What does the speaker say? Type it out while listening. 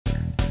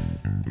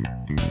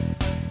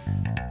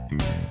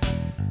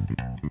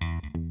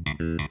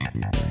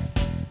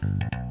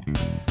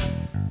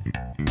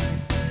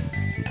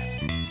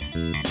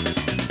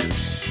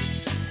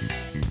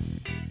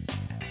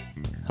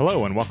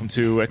Hello and welcome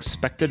to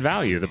Expected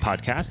Value, the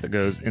podcast that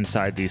goes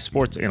inside the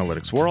sports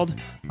analytics world.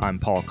 I'm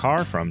Paul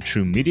Carr from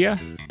True Media.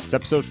 It's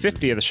episode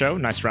 50 of the show,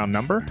 nice round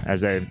number.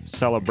 As a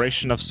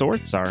celebration of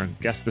sorts, our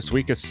guest this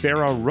week is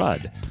Sarah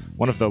Rudd,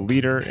 one of the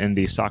leader in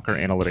the soccer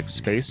analytics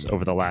space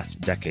over the last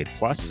decade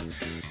plus.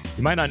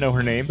 You might not know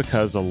her name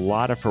because a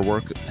lot of her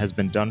work has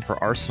been done for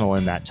Arsenal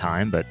in that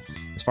time, but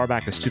as far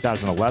back as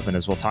 2011,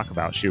 as we'll talk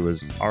about, she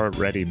was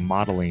already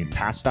modeling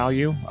pass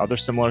value, other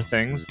similar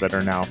things that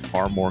are now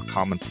far more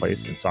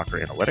commonplace in soccer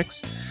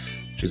analytics.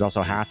 She's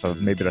also half of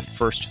maybe the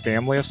first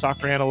family of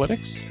soccer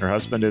analytics. Her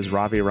husband is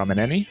Ravi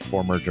Ramaneni,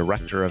 former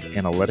director of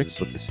analytics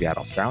with the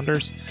Seattle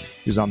Sounders.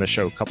 He was on the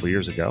show a couple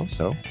years ago,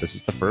 so this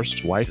is the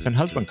first wife and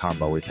husband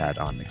combo we've had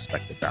on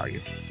Expected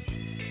Value.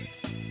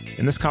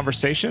 In this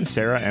conversation,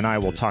 Sarah and I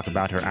will talk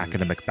about her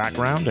academic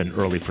background and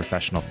early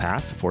professional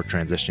path before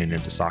transitioning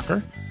into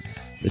soccer,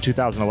 the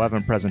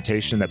 2011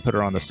 presentation that put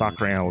her on the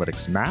soccer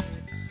analytics map,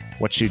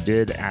 what she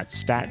did at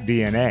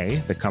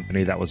StatDNA, the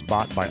company that was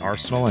bought by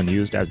Arsenal and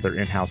used as their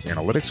in-house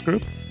analytics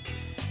group,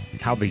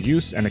 how the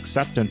use and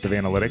acceptance of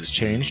analytics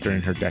changed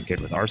during her decade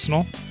with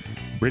Arsenal,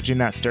 bridging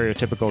that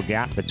stereotypical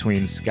gap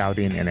between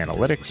scouting and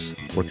analytics,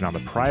 working on the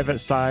private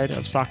side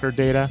of soccer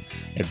data,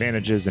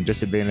 advantages and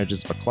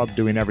disadvantages of a club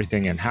doing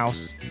everything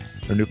in-house,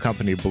 her new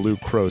company Blue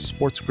Crow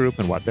Sports Group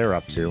and what they're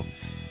up to,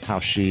 how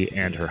she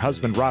and her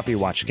husband Ravi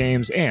watch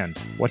games, and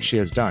what she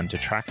has done to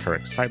track her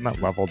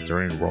excitement level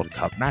during World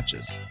Cup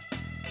matches.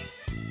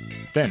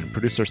 Then,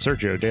 producer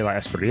Sergio de la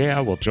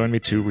Espriella will join me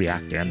to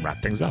react and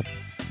wrap things up.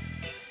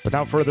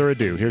 Without further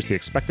ado, here's the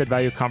Expected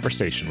Value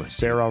conversation with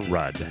Sarah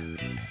Rudd.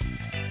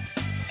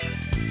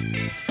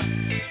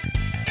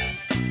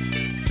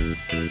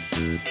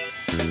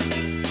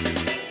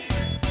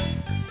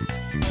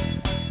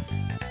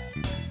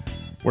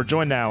 We're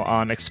joined now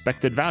on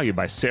Expected Value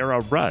by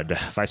Sarah Rudd,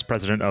 Vice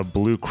President of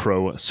Blue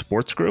Crow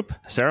Sports Group.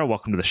 Sarah,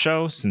 welcome to the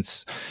show.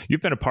 Since you've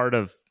been a part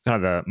of kind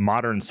of the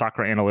modern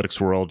soccer analytics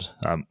world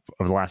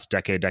over the last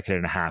decade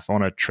and a half, I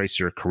want to trace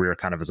your career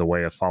kind of as a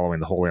way of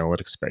following the whole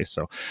analytics space.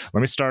 So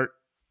let me start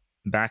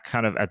back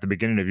kind of at the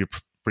beginning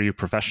of for you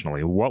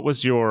professionally. What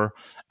was your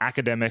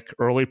academic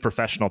early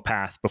professional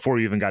path before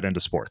you even got into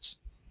sports?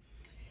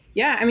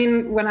 Yeah, I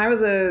mean, when I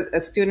was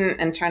a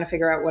student and trying to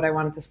figure out what I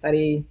wanted to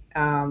study,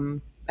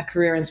 a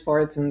career in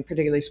sports and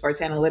particularly sports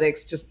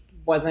analytics just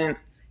wasn't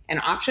an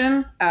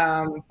option.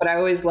 But I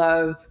always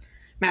loved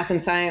math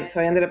and science.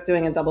 So I ended up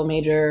doing a double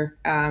major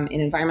in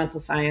environmental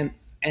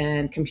science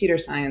and computer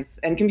science.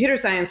 And computer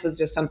science was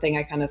just something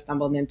I kind of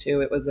stumbled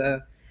into. It was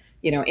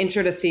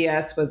Intro to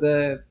CS was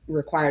a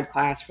required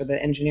class for the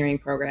engineering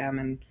program.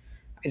 And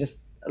I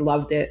just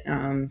loved it.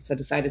 So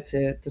decided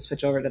to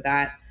switch over to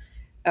that.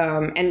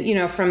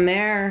 From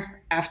there,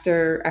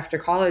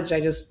 after college, I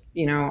just,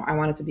 I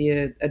wanted to be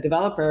a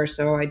developer.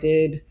 So I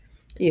did,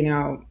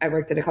 I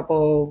worked at a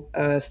couple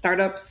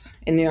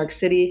startups in New York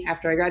City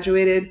after I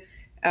graduated,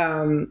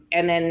 and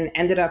then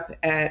ended up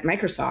at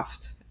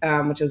Microsoft,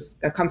 which is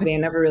a company I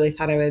never really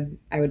thought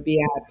I would be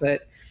at.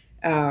 But,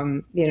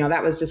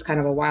 that was just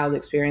kind of a wild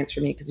experience for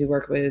me because you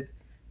work with,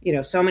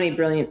 so many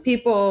brilliant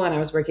people, and I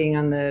was working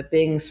on the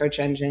Bing search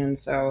engine.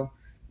 So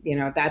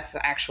that's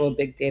actual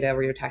big data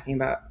where you're talking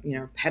about,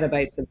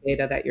 petabytes of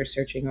data that you're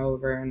searching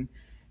over and,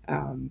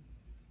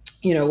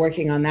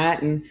 working on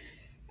that. And,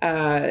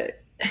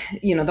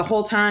 the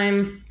whole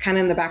time kind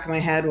of in the back of my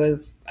head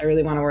was, I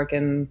really want to work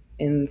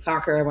in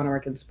soccer. I want to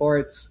work in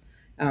sports,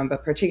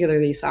 but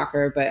particularly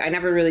soccer. But I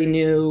never really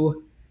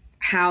knew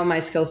how my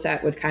skill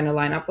set would kind of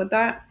line up with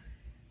that.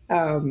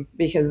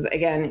 Because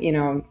again,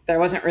 there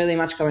wasn't really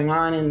much going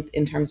on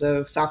in terms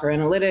of soccer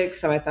analytics.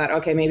 So I thought,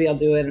 okay, maybe I'll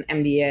do an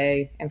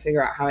MBA and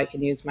figure out how I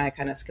can use my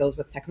kind of skills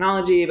with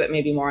technology, but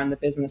maybe more on the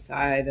business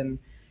side. And,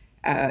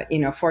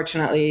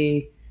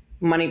 fortunately,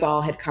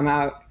 Moneyball had come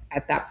out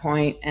at that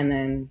point, and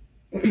then,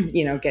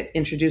 get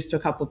introduced to a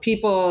couple of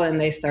people,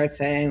 and they start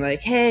saying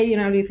like, hey,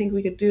 do you think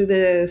we could do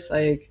this?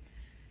 Like,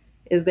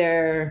 is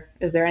there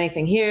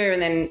anything here?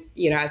 And then,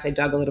 as I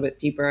dug a little bit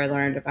deeper, I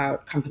learned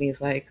about companies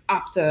like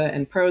Opta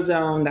and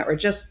Prozone that were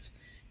just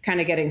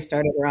kind of getting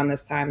started around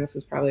this time. This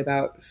was probably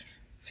about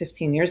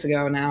 15 years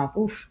ago now.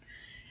 Oof.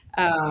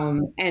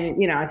 And,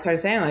 I started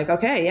saying like,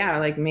 okay, yeah,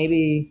 like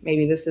maybe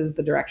this is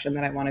the direction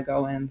that I want to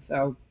go in.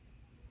 So,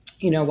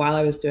 while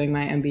I was doing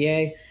my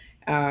MBA,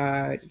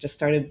 just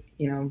started,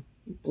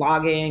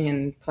 blogging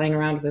and playing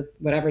around with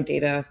whatever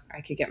data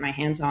I could get my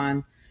hands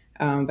on.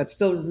 But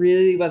still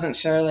really wasn't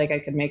sure like I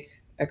could make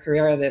a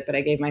career of it. But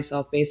I gave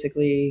myself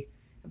basically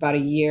about a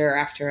year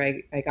after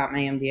I got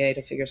my MBA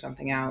to figure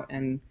something out.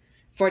 And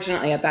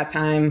fortunately at that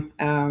time,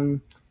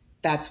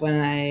 that's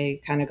when I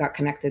kind of got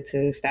connected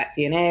to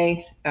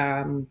StatDNA.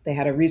 They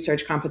had a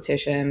research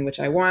competition, which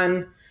I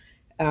won.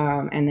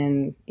 And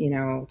then,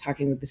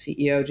 talking with the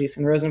CEO,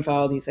 Jason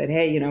Rosenfeld, he said,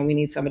 hey, we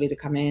need somebody to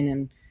come in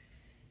and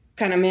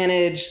kind of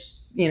manage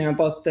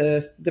both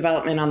the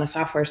development on the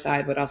software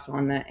side, but also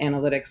on the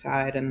analytics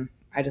side. And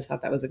I just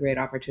thought that was a great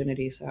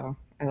opportunity. So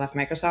I left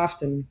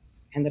Microsoft and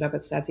ended up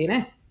at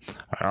StatDNA.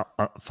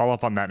 I'll follow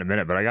up on that in a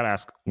minute, but I got to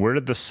ask, where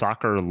did the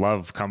soccer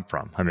love come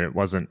from? I mean, it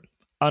wasn't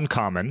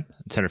uncommon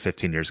 10 or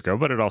 15 years ago,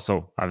 but it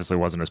also obviously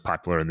wasn't as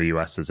popular in the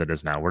US as it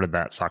is now. Where did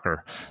that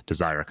soccer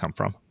desire come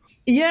from?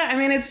 Yeah, I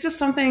mean, it's just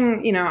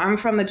something, I'm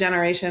from the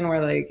generation where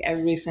like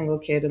every single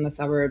kid in the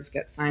suburbs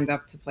gets signed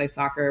up to play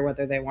soccer,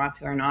 whether they want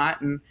to or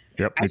not. And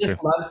Yep, me too.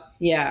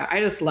 I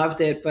just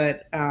loved it.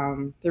 But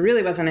there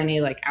really wasn't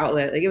any like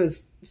outlet. Like it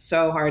was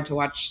so hard to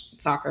watch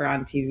soccer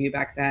on TV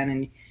back then.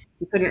 And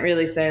you couldn't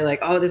really say like,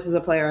 oh, this is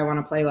a player I want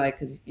to play like,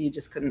 because you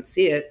just couldn't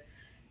see it.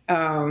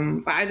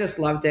 But I just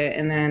loved it.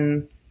 And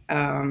then,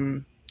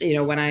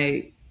 when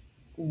I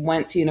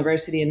went to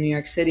university in New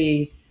York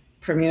City,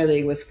 Premier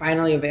League was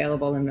finally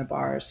available in the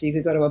bars. So you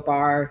could go to a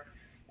bar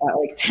at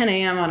like 10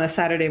 a.m. on a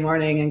Saturday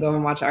morning and go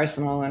and watch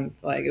Arsenal. And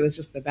like, it was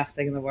just the best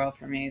thing in the world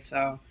for me.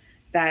 So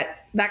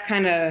that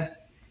kind of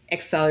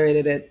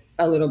accelerated it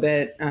a little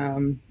bit.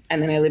 And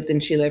then I lived in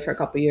Chile for a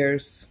couple of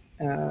years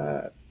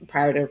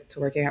prior to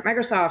working at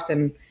Microsoft.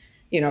 And,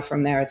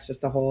 from there, it's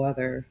just a whole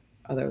other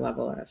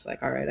level. And it's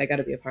like, all right, I got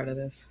to be a part of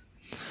this.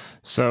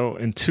 So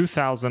in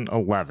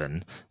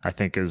 2011, I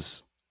think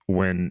is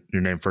when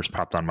your name first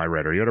popped on my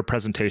radar. You had a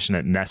presentation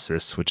at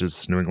Nessus, which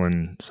is New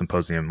England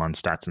Symposium on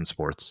Stats and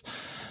Sports.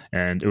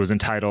 And it was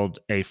entitled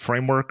A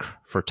Framework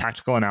for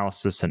Tactical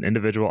Analysis and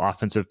Individual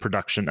Offensive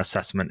Production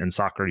Assessment in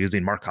Soccer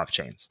Using Markov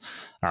Chains,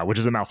 which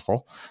is a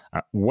mouthful.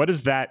 What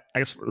does that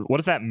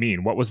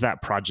mean? What was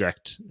that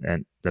project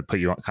and that put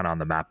you kind of on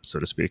the map, so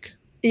to speak?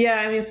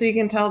 Yeah, I mean, so you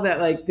can tell that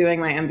like doing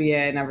my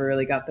MBA, I never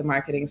really got the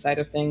marketing side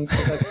of things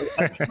because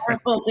that's a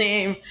terrible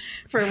name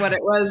for what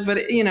it was. But,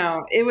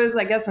 it was,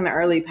 I guess, an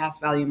early pass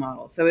value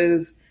model. So it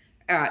was,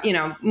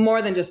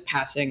 more than just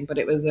passing, but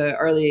it was an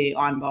early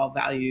on-ball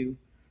value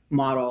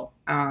model,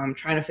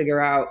 trying to figure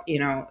out,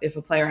 if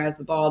a player has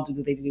the ball,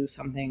 do they do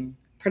something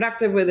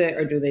productive with it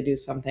or do they do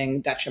something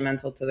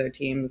detrimental to their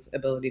team's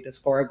ability to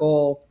score a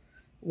goal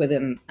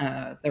within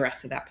the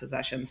rest of that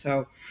possession.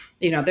 So,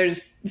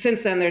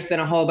 since then there's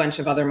been a whole bunch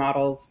of other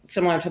models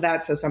similar to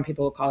that. So some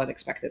people call it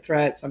expected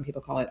threat, some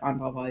people call it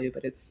on-ball value,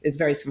 but it's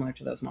very similar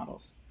to those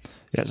models.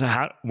 Yeah.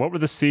 So what were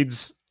the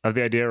seeds of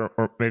the idea,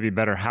 or maybe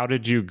better, how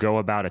did you go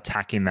about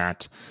attacking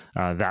that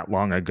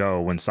long ago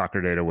when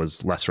soccer data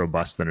was less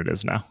robust than it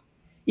is now?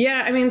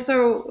 Yeah, I mean,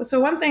 so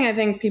one thing I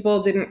think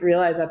people didn't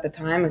realize at the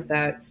time is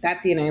that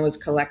StatDNA was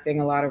collecting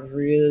a lot of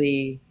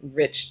really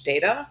rich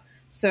data.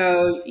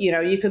 So,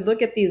 you could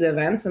look at these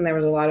events and there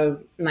was a lot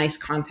of nice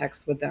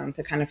context with them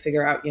to kind of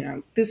figure out,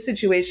 this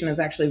situation is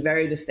actually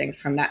very distinct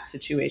from that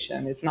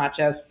situation. It's not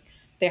just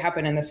they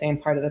happen in the same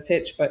part of the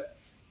pitch, but,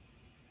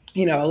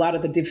 a lot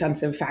of the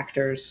defensive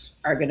factors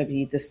are going to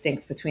be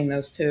distinct between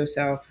those two.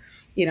 So,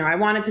 I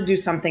wanted to do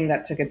something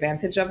that took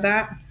advantage of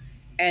that.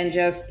 And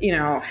just,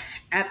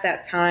 at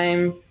that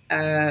time,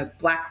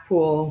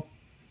 Blackpool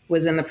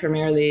was in the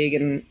Premier League,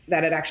 and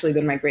that had actually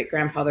been my great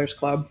grandfather's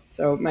club.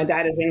 So my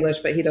dad is English,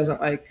 but he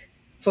doesn't like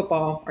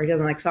football or he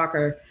doesn't like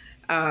soccer.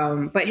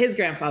 But his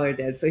grandfather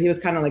did. So he was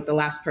kind of like the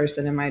last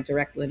person in my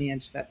direct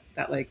lineage that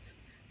liked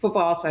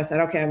football. So I said,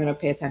 okay, I'm going to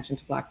pay attention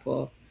to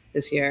Blackpool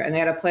this year. And they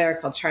had a player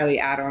called Charlie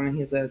Adam, and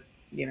he's a,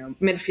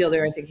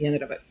 midfielder. I think he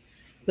ended up at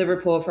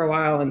Liverpool for a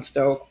while and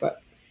Stoke,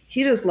 but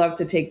he just loved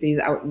to take these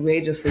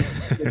outrageously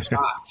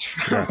shots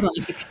from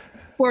like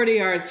 40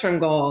 yards from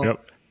goal.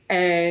 Yep.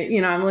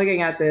 And, I'm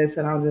looking at this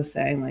and I'm just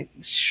saying, like,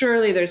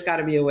 surely there's got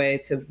to be a way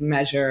to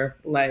measure,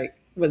 like,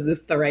 was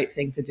this the right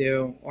thing to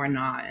do or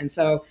not? And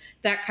so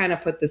that kind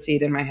of put the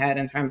seed in my head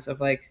in terms of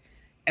like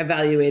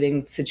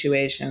evaluating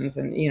situations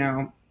and,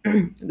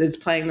 is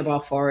playing the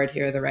ball forward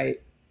here the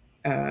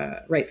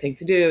right thing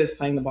to do? Is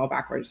playing the ball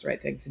backwards the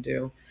right thing to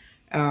do?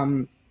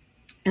 And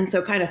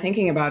so kind of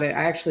thinking about it,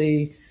 I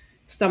actually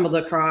stumbled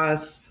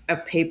across a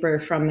paper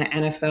from the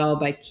NFL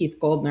by Keith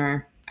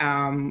Goldner,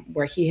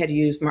 where he had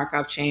used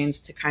Markov chains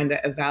to kind of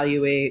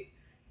evaluate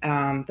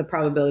the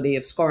probability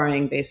of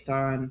scoring based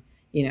on,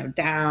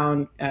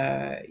 down,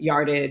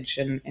 yardage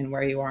and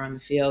where you are on the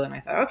field. And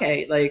I thought,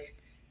 okay, like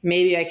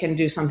maybe I can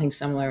do something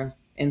similar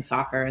in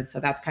soccer. And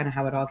so that's kind of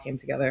how it all came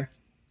together.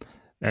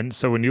 And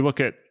so when you look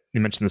at,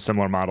 you mentioned the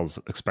similar models,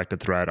 expected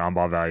threat,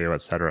 on-ball value,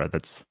 et cetera,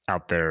 that's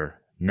out there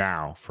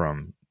now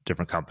from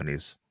different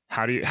companies.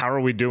 How are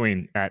we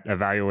doing at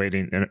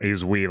evaluating, and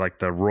use we like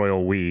the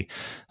royal we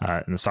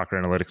in the soccer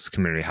analytics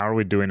community? How are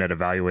we doing at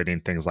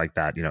evaluating things like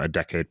that, a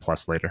decade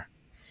plus later?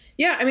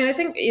 Yeah, I mean, I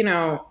think,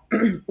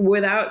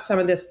 without some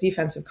of this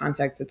defensive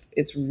context,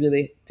 it's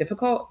really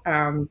difficult.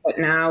 But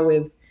now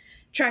with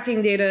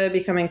tracking data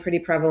becoming pretty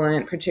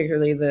prevalent,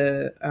 particularly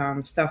the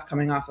stuff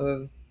coming off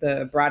of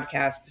the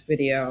broadcast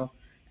video,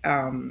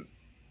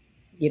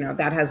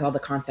 that has all the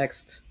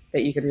context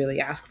that you could really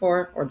ask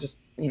for, or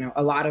just,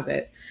 a lot of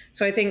it.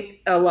 So I think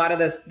a lot of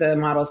the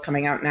models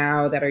coming out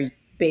now that are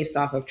based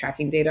off of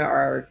tracking data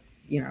are,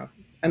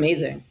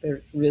 amazing.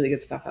 There's really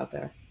good stuff out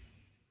there.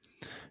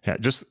 Yeah.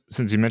 Just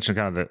since you mentioned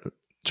kind of the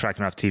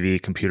tracking off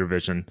TV, computer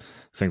vision,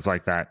 things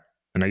like that.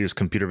 And I use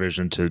computer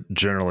vision to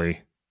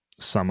generally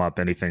sum up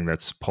anything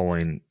that's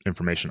pulling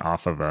information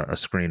off of a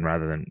screen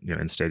rather than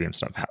in stadium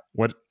stuff.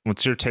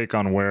 What's your take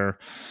on where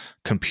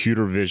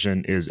computer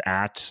vision is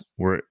at,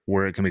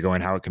 where it can be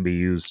going, how it can be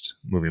used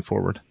moving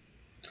forward?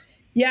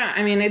 Yeah,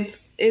 I mean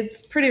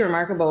it's pretty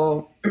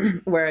remarkable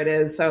where it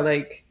is. So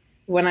like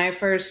when I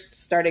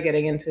first started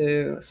getting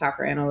into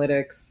soccer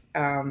analytics,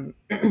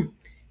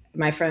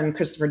 my friend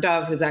Christopher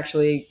Dove, who's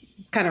actually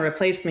kind of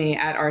replaced me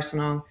at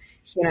Arsenal,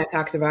 he and I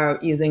talked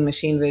about using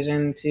machine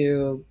vision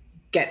to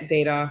get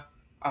data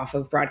off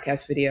of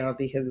broadcast video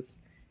because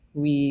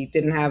we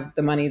didn't have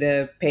the money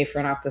to pay for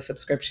an Opta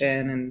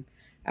subscription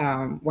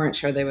and weren't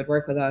sure they would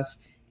work with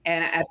us.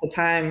 And at the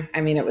time,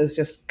 I mean, it was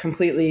just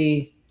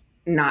completely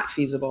not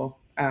feasible.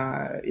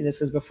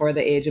 This is before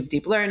the age of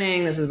deep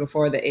learning. This is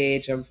before the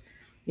age of,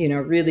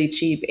 really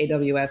cheap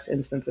AWS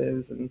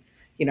instances. And,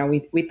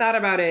 we thought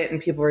about it and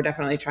people were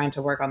definitely trying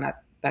to work on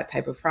that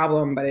type of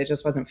problem, but it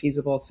just wasn't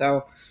feasible.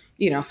 So,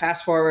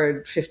 fast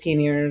forward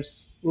 15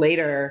 years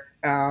later,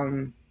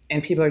 and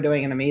people are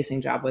doing an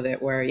amazing job with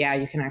it where,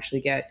 you can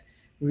actually get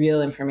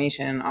real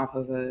information off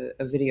of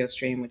a video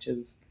stream, which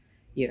is,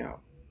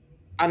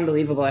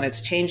 unbelievable. And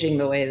it's changing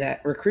the way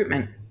that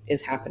recruitment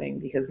is happening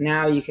because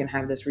now you can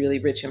have this really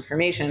rich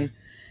information,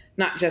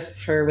 not just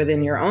for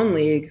within your own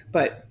league,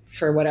 but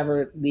for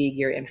whatever league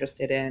you're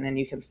interested in. And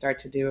you can start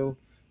to do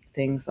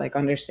things like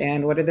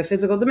understand what are the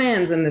physical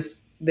demands in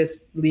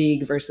this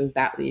league versus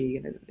that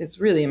league. And it's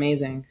really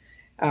amazing.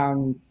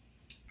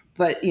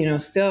 But,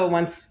 still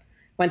once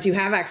you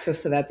have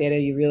access to that data,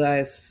 you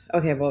realize,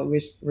 okay, well, we're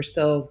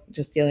still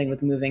just dealing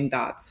with moving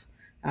dots.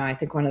 I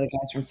think one of the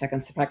guys from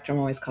Second Spectrum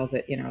always calls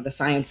it, the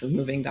science of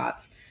moving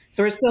dots.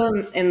 So we're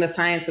still in the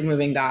science of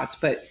moving dots,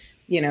 but,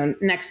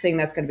 next thing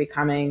that's going to be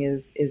coming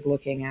is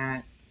looking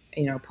at,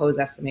 pose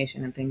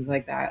estimation and things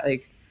like that.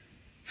 Like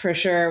for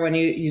sure, when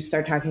you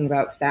start talking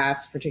about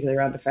stats, particularly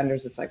around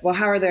defenders, it's like, well,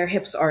 how are their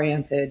hips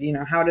oriented?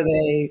 How do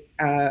they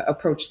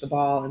approach the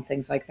ball and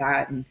things like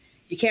that? And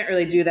you can't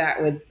really do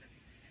that with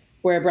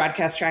where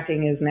broadcast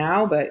tracking is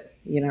now, but,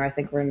 I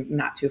think we're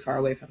not too far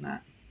away from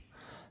that.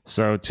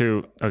 So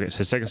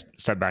take a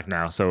step back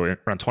now. So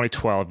around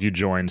 2012, you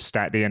joined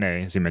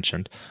StatDNA, as you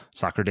mentioned,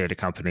 soccer data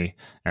company.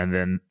 And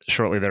then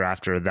shortly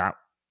thereafter, that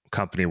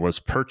company was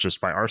purchased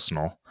by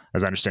Arsenal,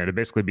 as I understand it,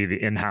 basically be the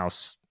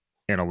in-house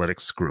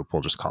analytics group,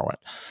 we'll just call it.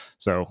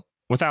 So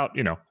without,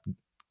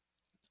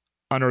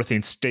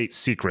 unearthing state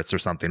secrets or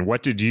something,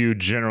 what did you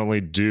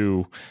generally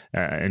do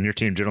and your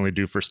team generally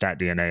do for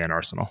StatDNA and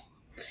Arsenal?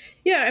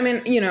 Yeah, I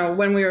mean,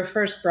 when we were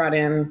first brought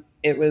in,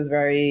 it was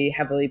very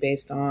heavily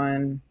based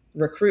on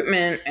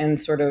recruitment and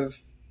sort of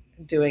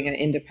doing an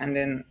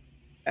independent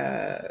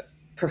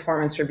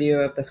performance review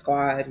of the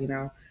squad.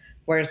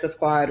 Where's the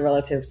squad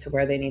relative to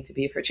where they need to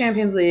be for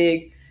Champions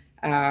League,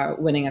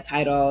 winning a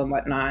title and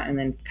whatnot, and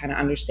then kind of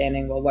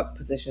understanding, well, what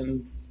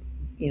positions,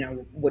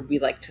 would we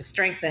like to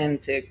strengthen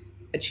to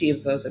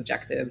achieve those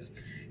objectives.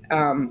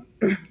 And,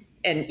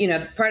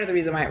 part of the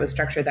reason why it was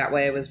structured that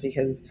way was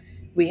because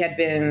we had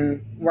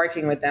been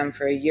working with them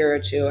for a year or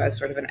two as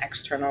sort of an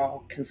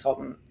external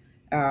consultant.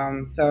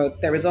 So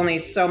there was only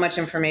so much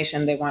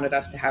information they wanted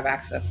us to have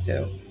access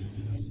to.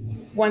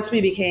 Once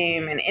we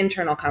became an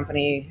internal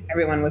company,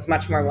 everyone was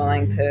much more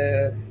willing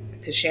to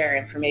share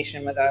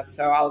information with us.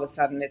 So all of a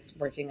sudden it's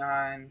working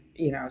on,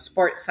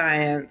 sports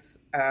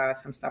science,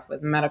 some stuff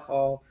with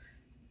medical,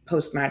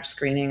 post-match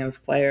screening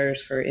of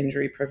players for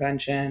injury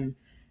prevention,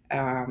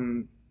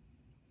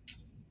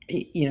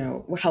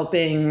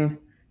 helping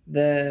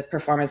the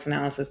performance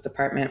analysis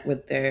department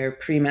with their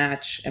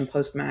pre-match and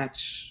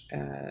post-match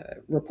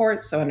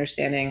reports. So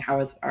understanding how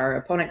is our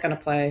opponent going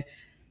to play,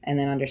 and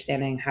then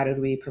understanding how did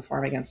we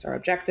perform against our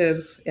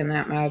objectives in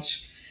that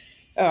match.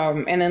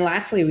 And then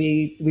lastly,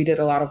 we did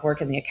a lot of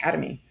work in the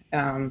academy.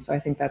 So I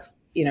think that's,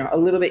 a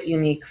little bit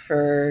unique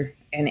for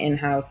an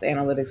in-house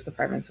analytics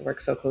department to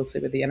work so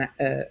closely with the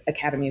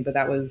academy, but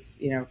that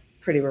was,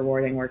 pretty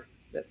rewarding work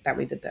that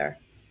we did there.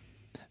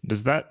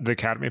 Does the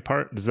academy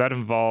part, does that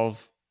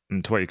involve,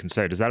 to what you can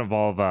say, does that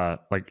involve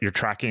like you're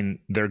tracking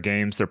their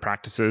games, their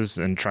practices,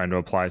 and trying to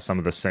apply some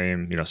of the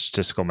same,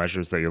 statistical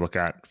measures that you look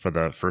at for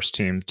the first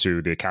team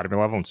to the academy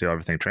level and see how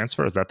everything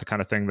transfers? Is that the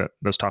kind of thing that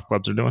those top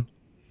clubs are doing?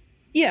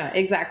 Yeah,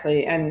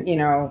 exactly. And,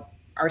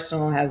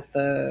 Arsenal has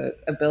the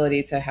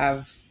ability to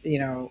have,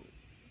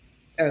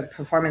 a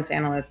performance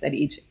analyst at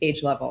each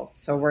age level.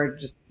 So we're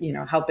just,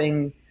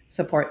 helping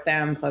support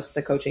them plus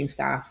the coaching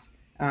staff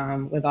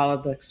with all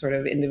of the sort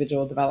of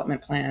individual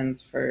development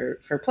plans for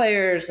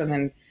players, and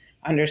then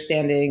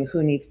understanding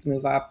who needs to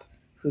move up,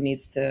 who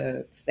needs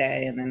to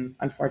stay, and then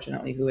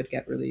unfortunately who would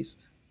get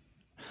released.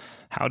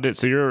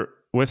 So you're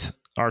with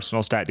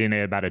Arsenal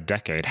StatDNA about a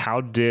decade.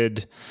 How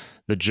did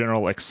the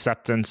general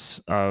acceptance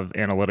of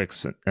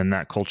analytics and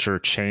that culture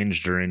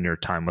change during your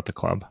time with the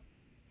club?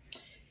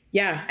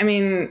 Yeah, I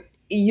mean,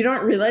 you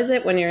don't realize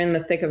it when you're in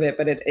the thick of it,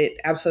 but it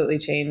absolutely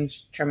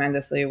changed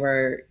tremendously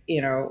where,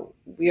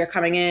 we are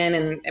coming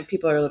in and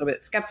people are a little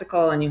bit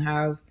skeptical, and you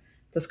have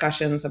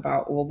discussions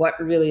about, well, what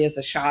really is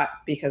a shot?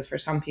 Because for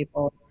some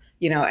people,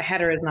 a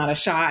header is not a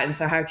shot. And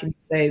so how can you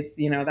say,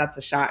 that's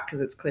a shot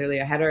because it's clearly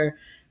a header?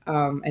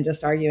 And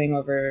just arguing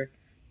over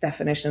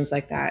definitions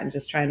like that and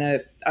just trying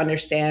to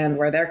understand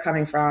where they're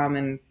coming from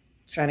and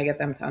trying to get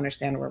them to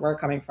understand where we're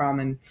coming from.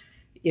 And,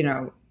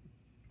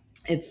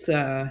 it's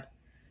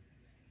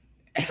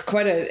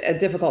quite a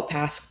difficult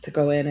task to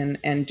go in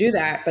and do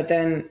that. But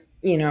then,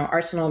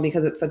 Arsenal,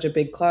 because it's such a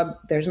big club,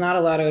 there's not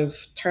a lot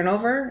of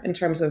turnover in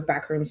terms of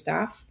backroom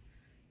staff.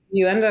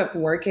 You end up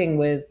working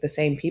with the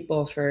same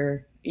people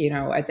for,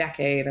 a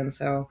decade. And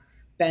so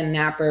Ben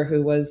Napper,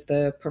 who was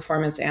the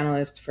performance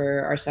analyst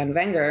for Arsene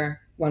Wenger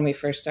when we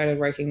first started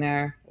working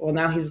there, well,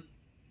 now he's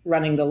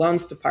running the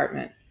loans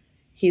department.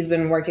 He's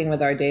been working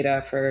with our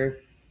data for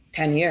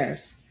 10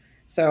 years.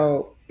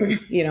 So,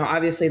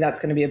 obviously that's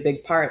going to be a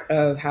big part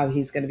of how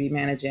he's going to be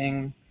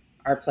managing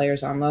our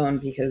players on loan,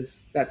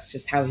 because that's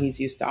just how he's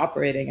used to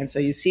operating. And so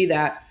you see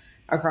that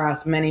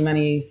across many,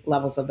 many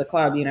levels of the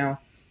club,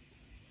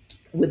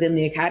 within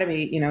the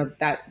academy,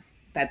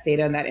 that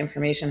data and that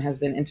information has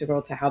been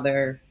integral to how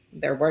they're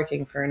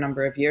working for a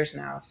number of years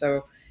now.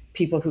 So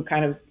people who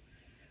kind of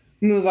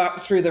move up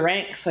through the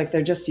ranks, like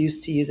they're just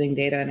used to using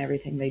data in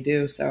everything they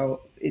do.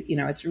 So,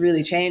 it's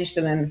really changed.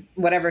 And then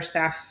whatever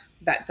staff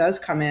that does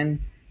come in,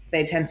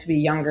 they tend to be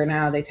younger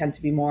now. They tend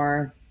to be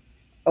more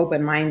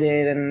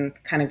open-minded and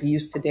kind of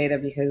used to data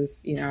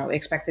because,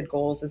 expected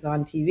goals is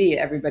on TV.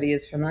 Everybody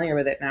is familiar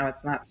with it now.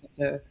 It's not such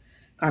a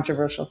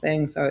controversial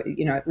thing. So,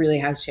 it really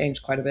has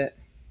changed quite a bit.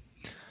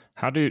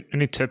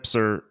 Any tips,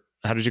 or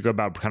how did you go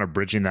about kind of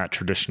bridging that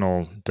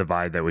traditional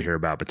divide that we hear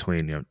about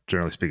between,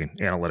 generally speaking,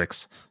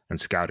 analytics and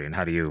scouting?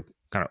 How do you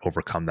kind of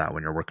overcome that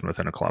when you're working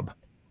within a club?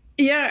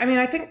 Yeah,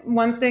 I think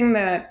one thing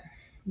that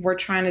we're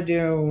trying to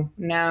do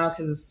now,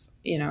 because,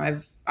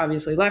 I've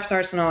obviously left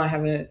Arsenal. I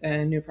have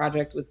a new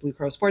project with Blue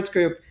Crow Sports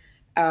Group.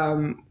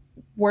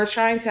 We're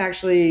trying to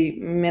actually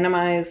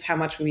minimize how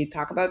much we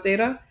talk about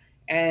data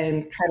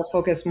and try to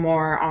focus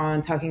more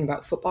on talking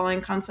about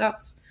footballing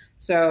concepts.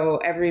 So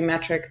every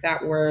metric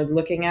that we're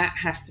looking at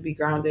has to be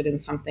grounded in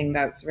something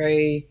that's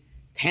very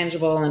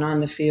tangible and on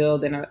the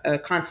field, and a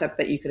concept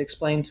that you could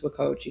explain to a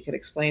coach, you could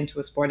explain to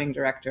a sporting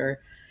director,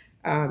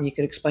 you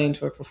could explain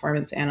to a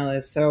performance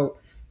analyst. So,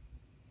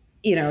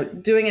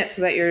 doing it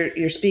so that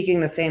you're speaking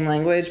the same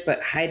language,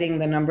 but hiding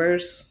the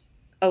numbers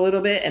a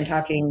little bit and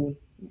talking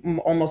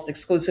almost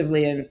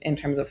exclusively in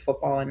terms of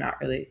football and not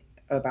really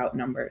about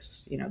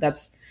numbers.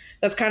 That's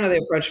kind of the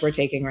approach we're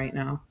taking right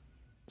now.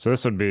 So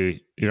this would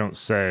be, you don't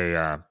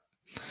say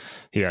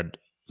he had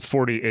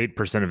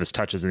 48% of his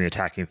touches in the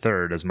attacking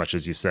third, as much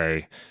as you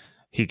say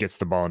he gets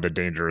the ball into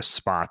dangerous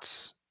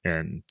spots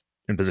and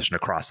in position to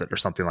cross it or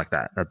something like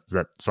that. Is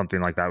that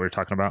something like that we're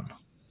talking about?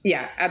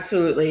 Yeah,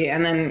 absolutely.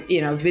 And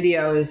then,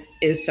 video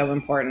is so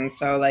important.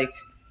 So like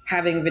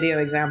having video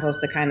examples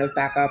to kind of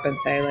back up and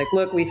say like,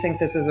 look, we think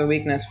this is a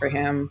weakness for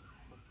him,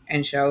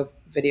 and show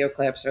video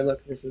clips, or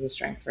look, this is a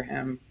strength for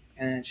him,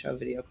 and then show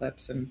video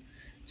clips, and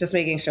just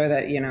making sure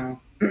that,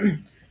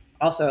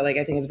 also, like,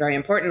 I think it's very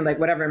important, like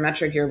whatever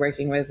metric you're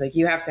working with, like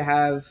you have to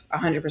have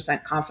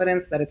 100%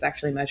 confidence that it's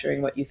actually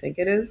measuring what you think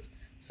it is.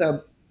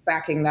 So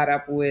backing that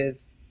up with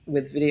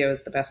video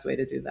is the best way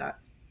to do that.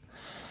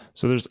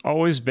 So there's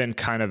always been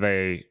kind of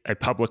a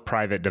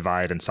public-private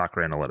divide in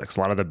soccer analytics. A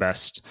lot of the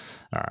best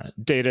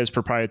data is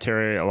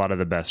proprietary. A lot of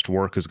the best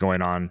work is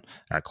going on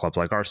at clubs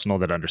like Arsenal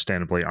that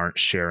understandably aren't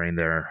sharing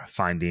their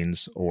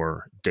findings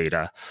or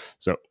data.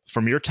 So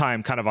from your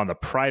time kind of on the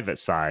private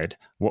side,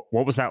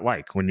 what was that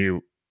like when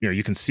you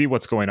can see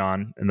what's going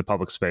on in the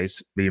public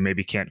space, but you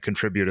maybe can't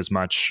contribute as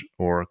much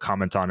or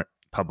comment on it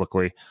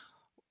publicly?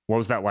 What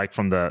was that like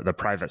from the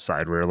private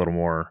side, where you're a little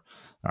more...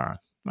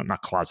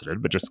 not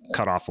closeted, but just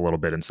cut off a little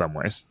bit in some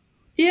ways?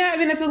 Yeah,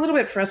 it's a little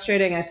bit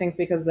frustrating, I think,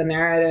 because the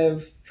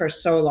narrative for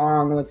so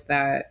long was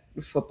that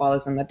football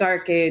is in the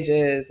dark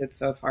ages. It's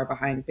so far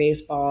behind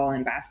baseball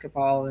and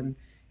basketball. And,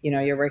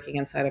 you're working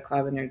inside a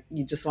club and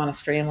you just want to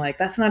scream like,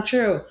 that's not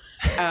true.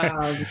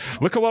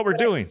 Look at what we're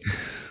doing.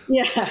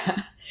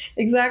 Yeah,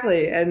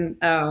 exactly. And,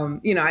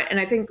 and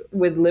I think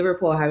with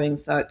Liverpool having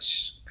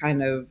such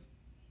kind of,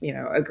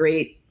 a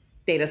great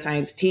data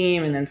science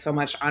team and then so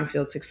much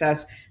on-field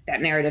success,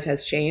 that narrative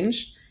has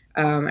changed.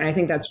 And I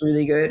think that's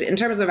really good in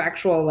terms of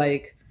actual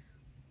like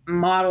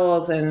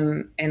models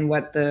and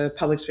what the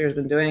public sphere has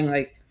been doing.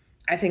 Like,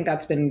 I think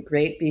that's been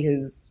great,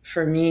 because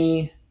for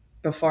me,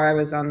 before I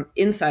was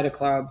inside a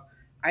club,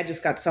 I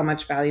just got so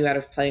much value out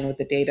of playing with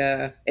the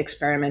data,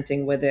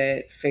 experimenting with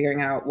it, figuring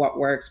out what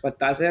works, what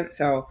doesn't.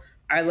 So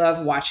I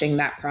love watching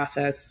that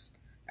process,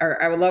 or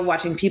I would love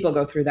watching people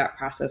go through that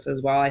process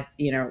as well.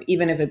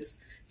 Even if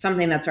it's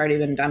something that's already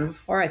been done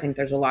before, I think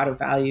there's a lot of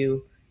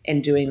value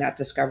in doing that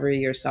discovery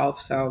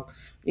yourself. So,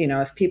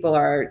 if people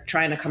are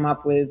trying to come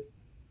up with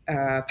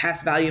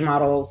past value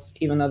models,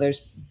 even though there's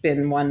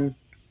been one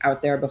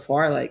out there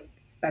before, like,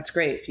 that's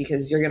great,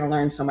 because you're going to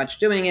learn so much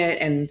doing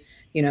it. And,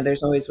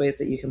 there's always ways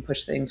that you can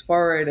push things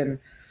forward. And,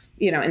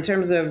 in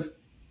terms of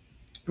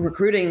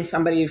recruiting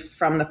somebody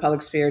from the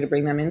public sphere to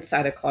bring them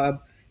inside a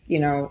club,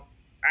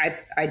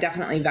 I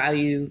definitely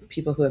value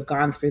people who have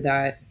gone through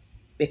that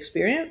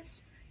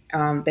experience.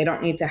 They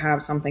don't need to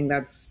have something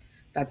that's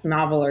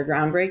novel or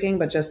groundbreaking,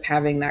 but just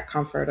having that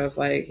comfort of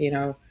like,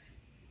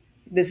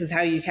 this is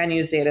how you can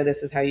use data,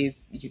 this is how you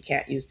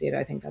can't use data.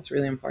 I think that's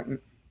really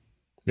important.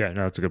 Yeah,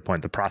 no, that's a good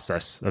point. The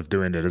process of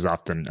doing it is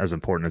often as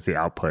important as the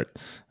output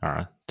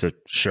to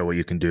show what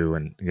you can do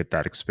and get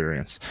that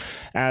experience.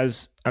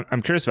 As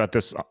I'm curious about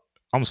this,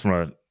 almost from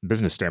a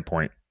business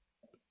standpoint,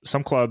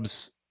 some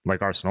clubs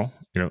like Arsenal,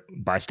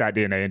 buy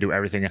StatDNA and do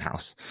everything in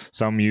house.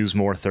 Some use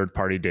more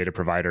third-party data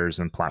providers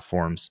and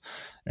platforms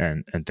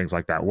and things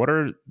like that. What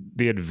are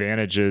the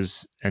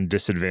advantages and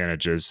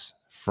disadvantages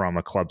from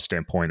a club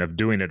standpoint of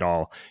doing it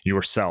all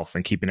yourself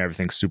and keeping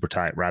everything super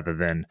tight rather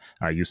than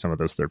use some of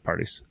those third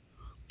parties?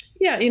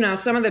 Yeah,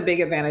 some of the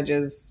big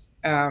advantages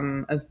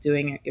of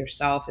doing it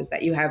yourself is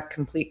that you have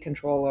complete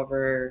control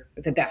over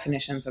the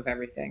definitions of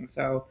everything.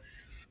 So,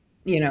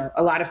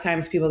 a lot of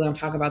times people don't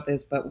talk about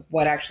this, but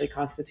what actually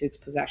constitutes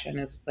possession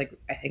is, like,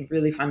 I think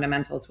really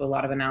fundamental to a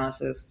lot of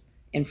analysis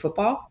in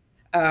football.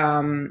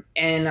 And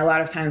a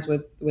lot of times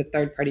with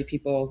third-party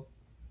people,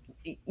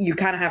 you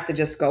kind of have to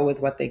just go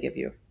with what they give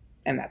you,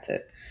 and that's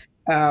it.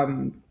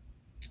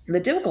 The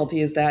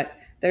difficulty is that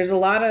there's a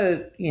lot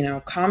of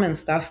common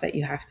stuff that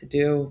you have to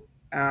do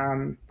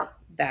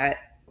that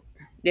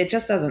it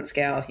just doesn't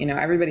scale.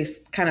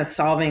 Everybody's kind of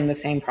solving the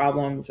same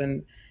problems,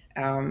 and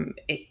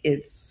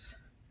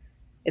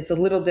it's a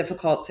little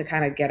difficult to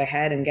kind of get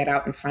ahead and get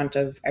out in front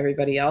of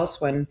everybody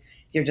else when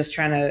you're just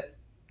trying to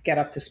get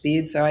up to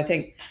speed. So I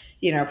think,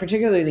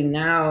 particularly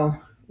now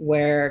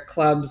where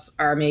clubs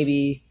are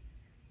maybe,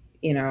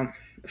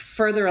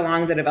 further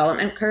along the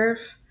development curve,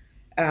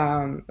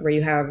 where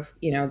you have,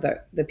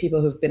 the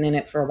people who've been in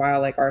it for a while,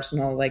 like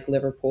Arsenal, like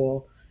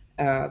Liverpool,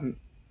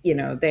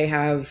 they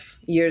have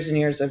years and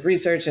years of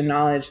research and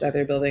knowledge that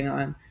they're building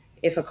on.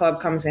 If a club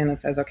comes in and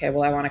says, okay,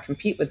 well, I want to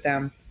compete with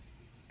them,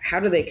 how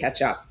do they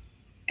catch up?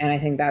 And I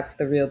think that's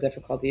the real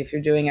difficulty. If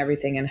you're doing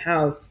everything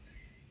in-house,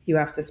 you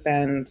have to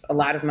spend a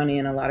lot of money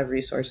and a lot of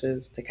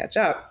resources to catch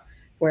up.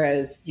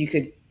 Whereas you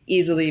could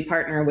easily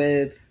partner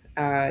with,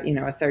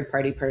 a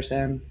third-party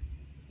person,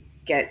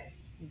 get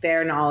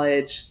their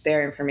knowledge,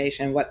 their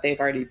information, what they've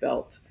already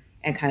built,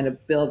 and kind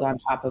of build on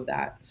top of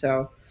that.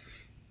 So,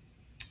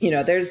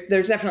 there's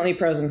definitely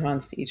pros and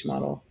cons to each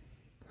model.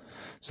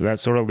 So that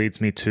sort of leads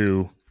me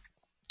to,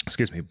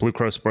 Blue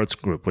Crow Sports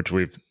Group, which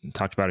we've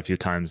talked about a few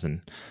times,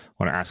 and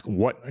want to ask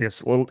I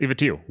guess we'll leave it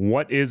to you.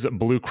 What is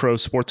Blue Crow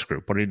Sports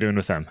Group? What are you doing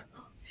with them?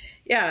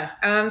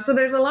 Yeah. So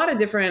there's a lot of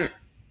different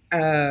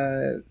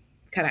kind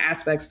of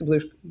aspects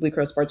to Blue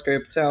Crow Sports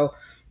Group. So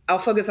I'll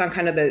focus on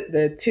kind of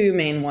the two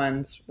main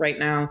ones right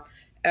now.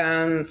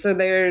 So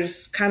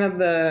there's kind of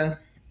the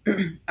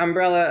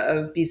umbrella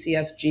of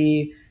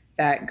BCSG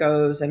that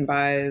goes and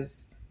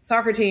buys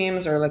soccer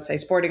teams, or let's say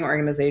sporting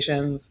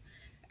organizations,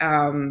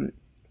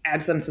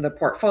 adds them to the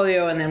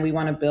portfolio, and then we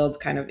want to build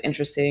kind of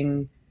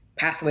interesting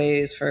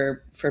pathways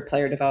for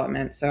player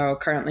development. So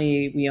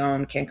currently we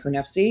own Cancun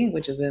FC,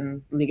 which is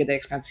in Liga de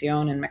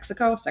Expansión in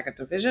Mexico, second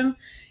division.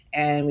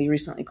 And we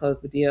recently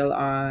closed the deal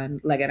on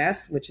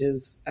Leganés, which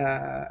is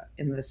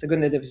in the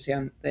Segunda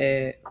División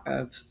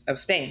of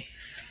Spain.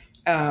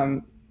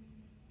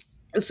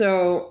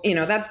 So,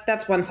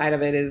 that's one side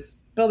of it,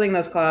 is building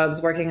those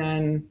clubs, working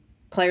on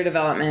player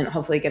development,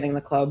 hopefully getting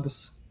the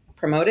clubs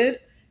promoted.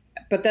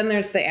 But then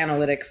there's the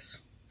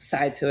analytics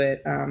side to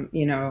it.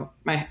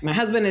 My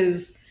husband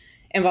is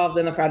involved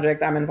in the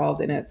project. I'm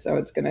involved in it. So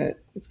it's gonna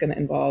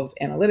involve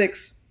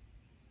analytics.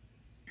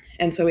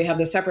 And so we have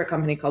this separate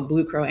company called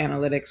Blue Crow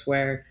Analytics,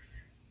 where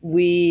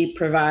we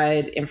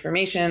provide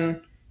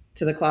information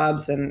to the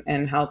clubs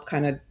and help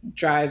kind of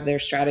drive their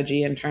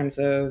strategy in terms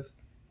of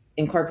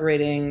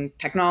incorporating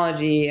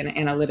technology and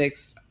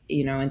analytics,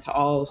 into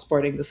all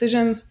sporting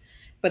decisions.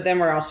 But then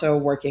we're also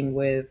working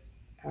with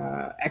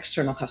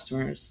external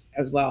customers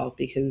as well,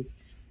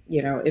 because,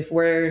 if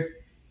we're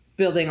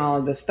building all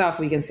of this stuff,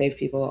 we can save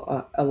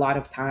people a lot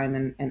of time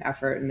and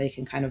effort, and they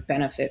can kind of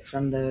benefit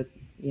from the,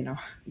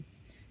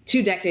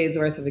 2 decades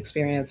worth of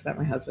experience that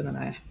my husband and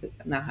I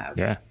now have.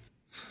 Yeah.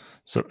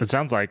 So it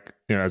sounds like,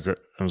 it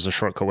was a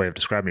shortcut way of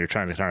describing it, you're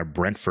trying to kind of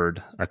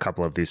Brentford a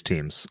couple of these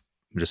teams,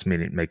 just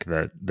meaning make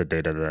the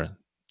data, the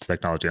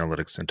technology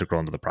analytics integral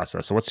into the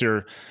process. So what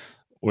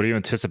do you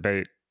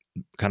anticipate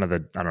kind of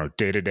the,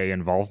 day-to-day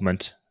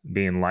involvement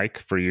being like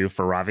for you,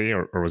 for Ravi,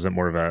 or was it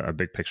more of a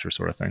big picture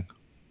sort of thing?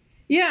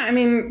 Yeah. I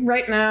mean,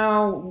 right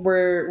now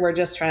we're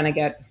just trying to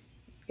get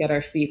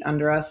our feet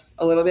under us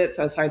a little bit.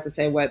 So it's hard to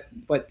say what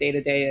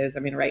day-to-day is. I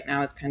mean, right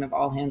now it's kind of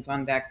all hands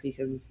on deck,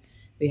 because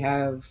we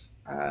have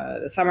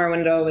the summer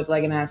window with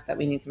Leganés that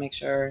we need to make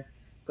sure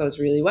goes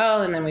really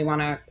well. And then we want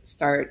to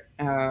start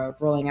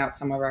rolling out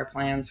some of our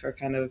plans for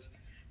kind of,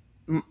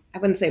 I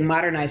wouldn't say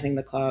modernizing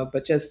the club,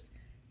 but just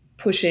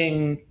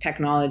pushing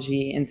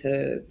technology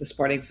into the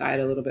sporting side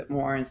a little bit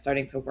more and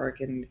starting to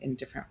work in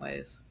different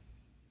ways.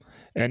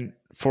 And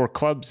for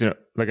clubs,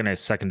 like in a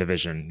second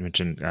division, you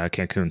mentioned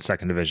Cancun,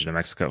 second division in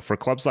Mexico. For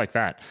clubs like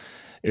that,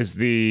 what's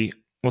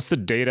the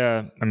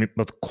data,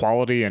 both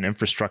quality and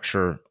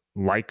infrastructure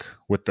like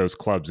with those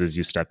clubs as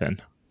you step in?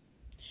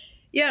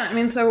 Yeah, I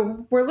mean,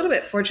 so we're a little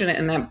bit fortunate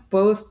in that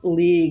both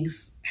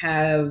leagues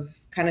have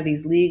kind of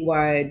these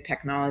league-wide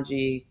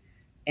technology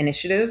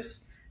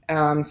initiatives.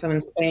 So in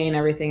Spain,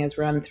 everything is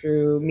run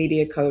through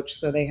Media Coach,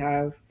 so they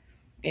have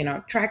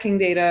tracking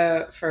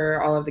data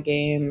for all of the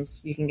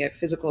games. You can get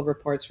physical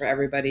reports for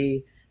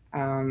everybody.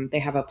 They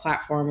have a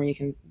platform where you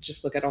can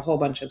just look at a whole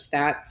bunch of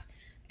stats.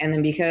 And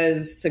then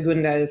because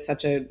Segunda is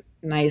such a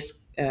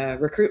nice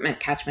recruitment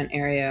catchment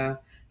area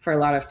for a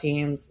lot of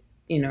teams,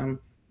 the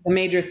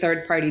major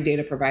third party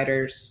data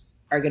providers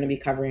are going to be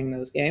covering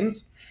those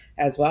games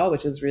as well,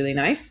 which is really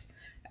nice.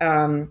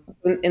 So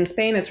in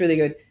Spain, it's really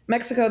good.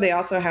 Mexico, they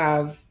also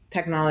have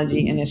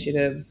technology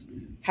initiatives.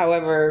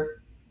 However,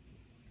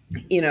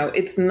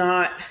 it's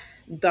not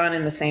done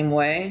in the same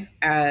way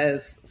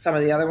as some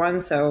of the other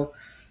ones. So,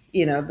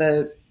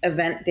 the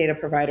event data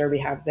provider we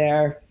have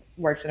there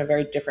works in a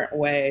very different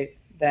way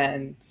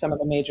than some of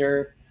the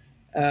major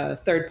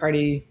third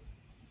party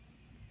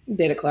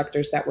data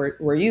collectors that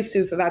we're used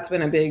to. So that's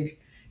been a big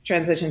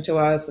transition to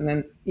us. And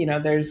then,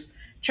 there's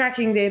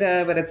tracking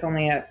data, but it's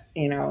only at,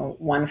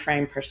 1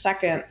 frame per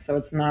second. So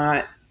it's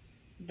not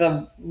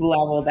the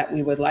level that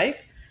we would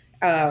like.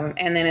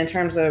 And then in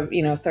terms of,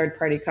 third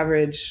party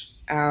coverage,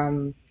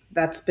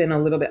 that's been a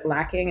little bit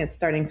lacking. It's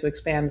starting to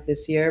expand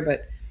this year,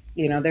 but,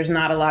 there's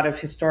not a lot of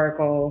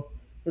historical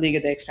Liga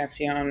de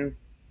Expansión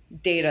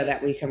data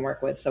that we can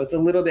work with. So it's a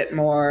little bit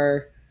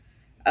more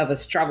of a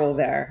struggle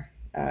there,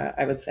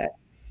 I would say.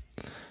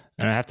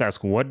 And I have to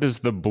ask, what does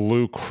the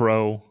Blue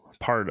Crow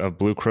part of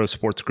Blue Crow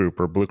Sports Group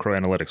or Blue Crow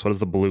Analytics, what does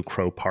the Blue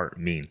Crow part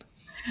mean?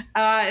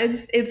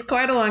 It's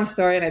quite a long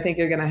story, and I think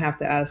you're going to have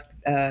to ask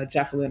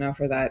Jeff Luna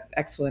for that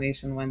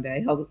explanation one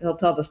day. He'll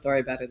tell the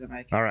story better than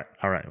I can.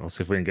 All right. We'll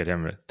see if we can get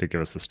him to give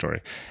us the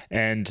story.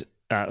 And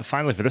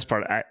finally, for this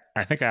part,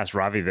 I think I asked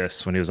Ravi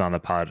this when he was on the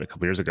pod a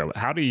couple years ago.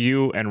 How do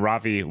you and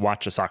Ravi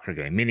watch a soccer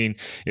game? Meaning,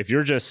 if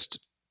you're just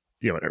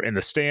in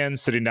the stands,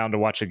 sitting down to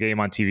watch a game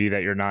on TV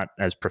that you're not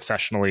as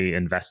professionally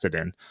invested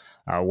in,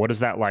 what is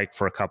that like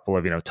for a couple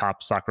of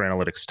top soccer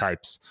analytics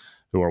types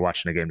who are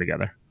watching a game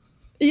together?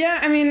 Yeah,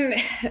 I mean,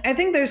 I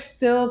think there's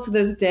still to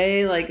this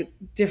day like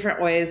different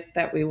ways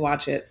that we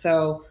watch it.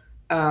 So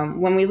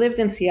when we lived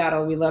in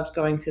Seattle, we loved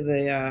going to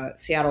the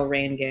Seattle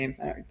Reign games.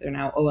 They're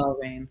now OL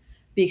Reign,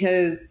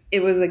 because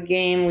it was a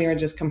game we were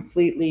just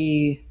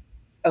completely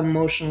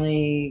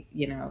emotionally,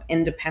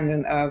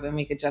 independent of, and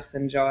we could just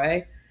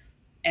enjoy.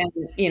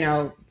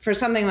 And for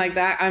something like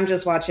that, I'm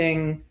just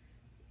watching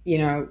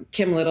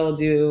Kim Little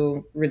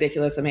do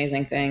ridiculous,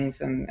 amazing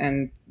things,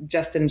 and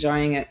just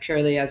enjoying it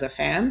purely as a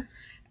fan.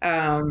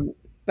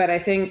 But I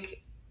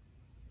think,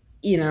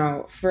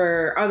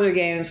 for other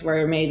games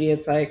where maybe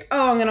it's like,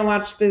 oh, I'm going to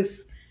watch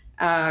this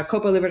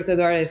Copa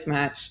Libertadores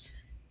match,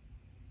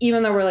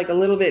 even though we're like a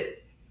little bit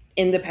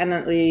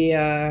independently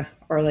or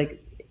like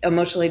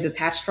emotionally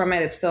detached from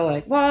it, it's still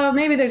like, well,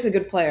 maybe there's a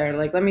good player.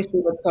 Like, let me see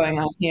what's going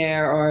on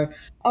here. Or,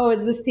 oh,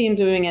 is this team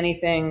doing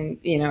anything,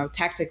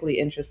 tactically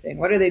interesting?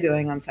 What are they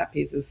doing on set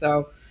pieces?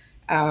 So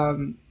I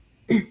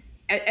think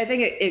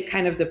it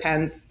kind of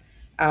depends.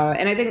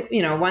 And I think,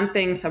 one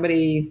thing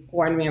somebody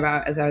warned me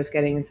about as I was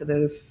getting into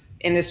this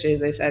industry is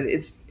they said,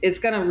 it's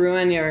going to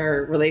ruin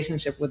your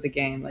relationship with the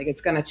game. Like,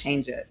 it's going to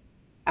change it.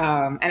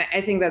 And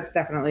I think that's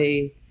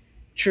definitely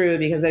true,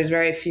 because there's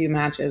very few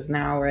matches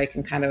now where I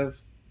can kind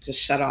of just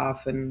shut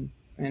off and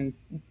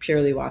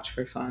purely watch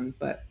for fun.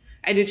 But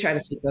I do try to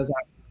seek those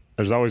out.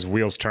 There's always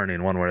wheels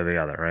turning one way or the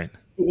other, right?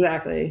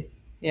 Exactly.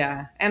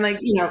 Yeah. And like,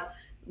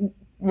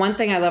 one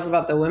thing I love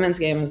about the women's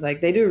game is like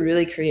they do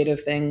really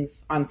creative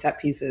things on set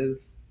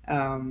pieces.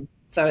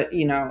 So,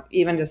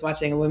 even just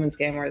watching a women's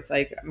game where it's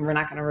like, we're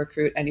not going to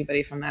recruit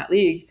anybody from that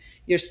league,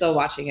 you're still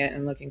watching it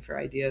and looking for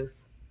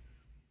ideas.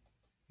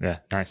 Yeah,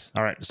 nice.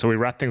 All right. So we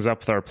wrap things up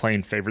with our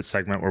playing favorite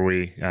segment where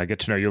we get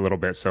to know you a little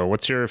bit. So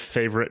what's your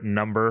favorite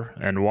number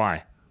and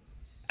why?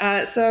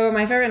 So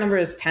my favorite number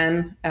is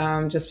 10,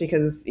 just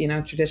because,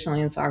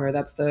 traditionally in soccer,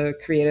 that's the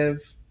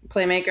creative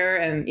playmaker.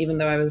 And even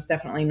though I was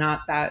definitely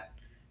not that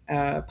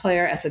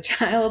player as a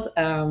child,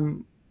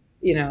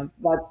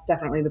 that's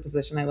definitely the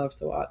position I love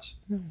to watch.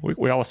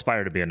 We all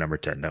aspire to be a number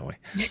 10, don't we?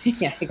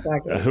 Yeah,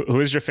 exactly.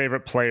 Who is your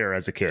favorite player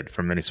as a kid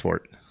from any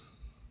sport?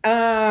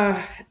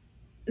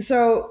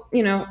 So,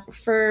 I'll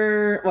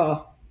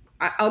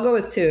go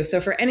with two. So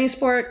for any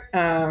sport,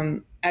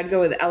 I'd go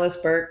with Ellis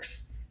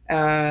Burks,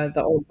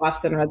 the old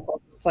Boston Red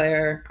Sox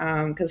player,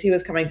 because he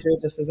was coming through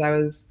just as I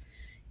was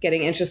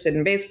getting interested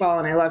in baseball,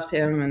 and I loved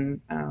him,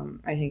 and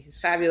I think he's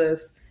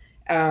fabulous.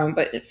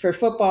 But for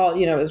football,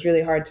 it was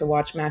really hard to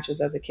watch matches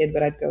as a kid,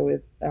 but I'd go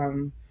with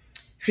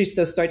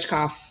Hristo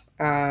Stoichkov,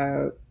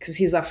 because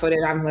he's left-footed,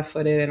 I'm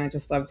left-footed, and I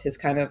just loved his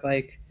kind of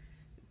like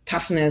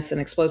toughness and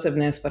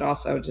explosiveness, but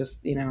also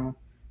just,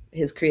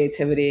 his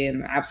creativity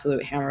and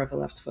absolute hammer of a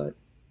left foot.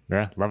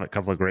 Yeah, love it. A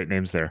couple of great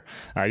names there.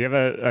 You have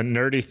a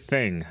nerdy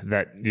thing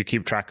that you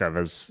keep track of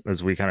as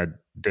we kind of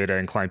data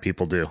inclined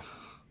people do.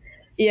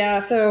 Yeah,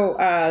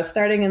 so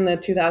starting in the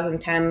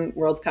 2010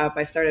 World Cup,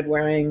 I started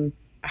wearing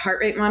a heart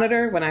rate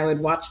monitor when I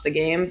would watch the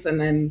games, and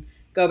then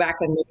go back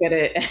and look at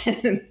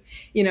it and,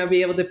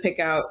 be able to pick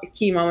out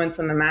key moments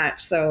in the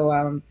match.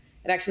 So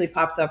it actually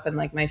popped up in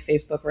like my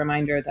Facebook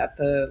reminder that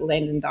the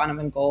Landon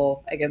Donovan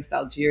goal against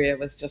Algeria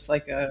was just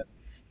like a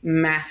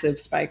massive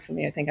spike for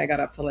me. I think I got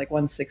up to like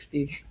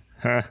 160.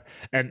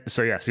 And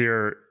so, so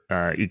your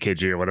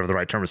EKG or whatever the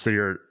right term is, so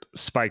your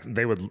spikes,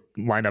 they would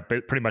line up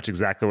pretty much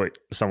exactly what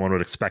someone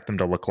would expect them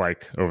to look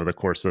like over the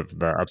course of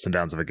the ups and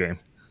downs of a game.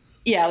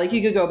 Yeah, like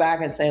you could go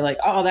back and say like,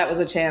 oh, that was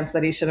a chance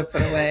that he should have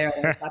put away, or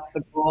like, that's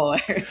the goal,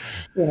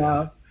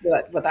 or,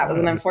 but that was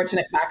an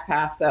unfortunate back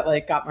pass that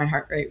like got my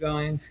heart rate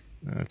going.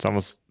 It's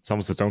almost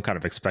its own kind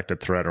of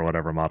expected threat or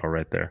whatever model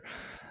right there.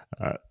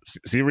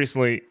 So you're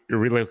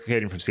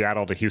relocating from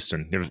Seattle to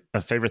Houston. You have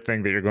a favorite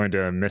thing that you're going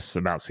to miss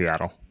about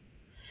Seattle?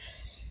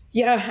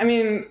 Yeah, I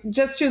mean,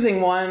 just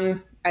choosing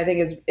one, I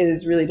think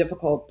is really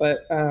difficult,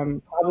 but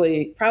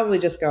probably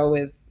just go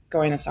with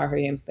going to soccer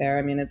games there.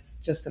 I mean,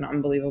 it's just an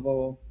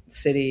unbelievable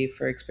city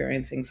for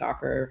experiencing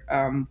soccer.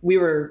 We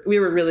were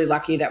really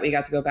lucky that we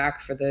got to go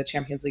back for the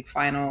Champions League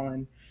final,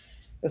 and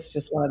it's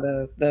just one of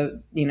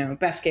the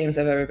best games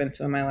I've ever been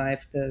to in my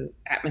life. The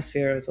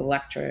atmosphere was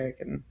electric,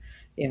 and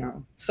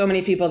so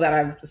many people that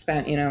I've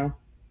spent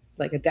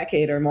like a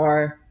decade or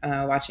more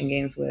watching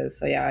games with.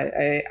 So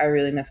yeah, I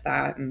really miss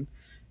that, and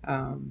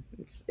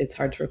it's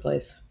hard to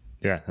replace.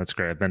 Yeah, that's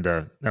great. I've been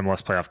to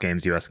MLS playoff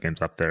games, US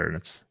games up there, and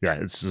it's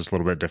just a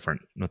little bit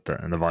different with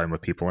the volume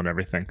of people and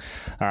everything.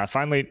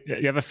 Finally,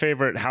 you have a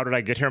favorite "How did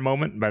I get here"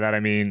 moment? By that I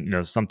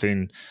mean,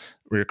 something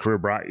where your career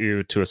brought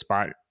you to a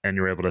spot and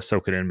you were able to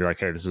soak it in and be like,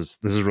 "Hey, this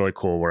is really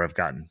cool where I've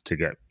gotten to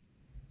get."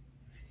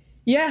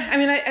 Yeah, I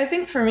mean, I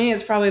think for me,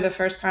 it's probably the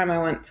first time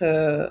I went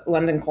to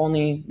London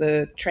Colney,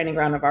 the training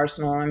ground of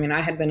Arsenal. I mean,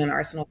 I had been an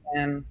Arsenal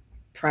fan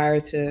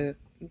prior to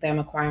them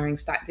acquiring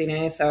Stade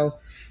Rennais, so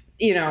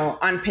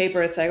on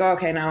paper, it's like, oh,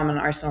 okay, now I'm an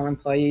Arsenal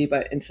employee.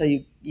 But until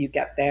you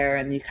get there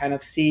and you kind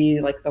of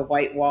see like the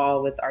white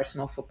wall with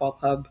Arsenal Football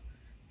Club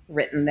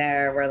written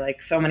there, where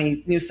like so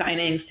many new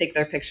signings take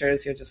their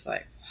pictures, you're just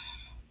like,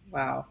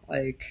 wow,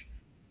 like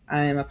I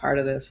am a part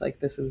of this. Like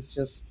this is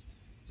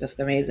just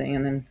amazing.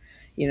 And then,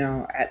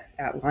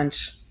 at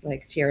lunch,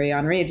 like Thierry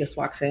Henry just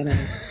walks in and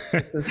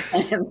puts his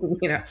hands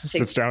and,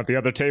 sits down at the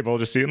other table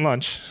just eating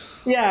lunch.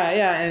 Yeah.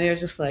 And you're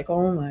just like,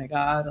 oh my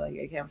God, like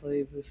I can't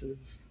believe this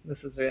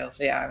is real.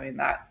 So yeah, I mean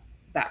that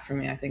for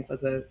me, I think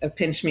was a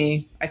pinch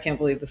me, I can't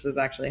believe this is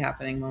actually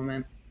happening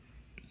moment.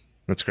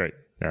 That's great.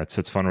 Yeah,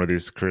 it's fun where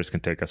these careers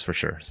can take us for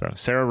sure. So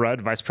Sarah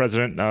Rudd, Vice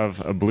President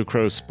of Blue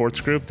Crows Sports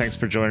Group, thanks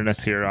for joining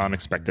us here on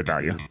Expected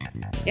Value.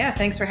 Yeah,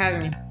 thanks for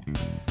having me.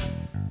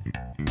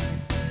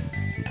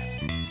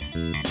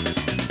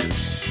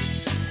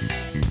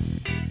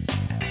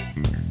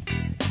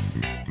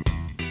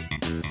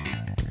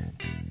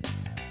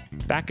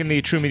 Back in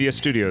the True Media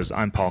studios,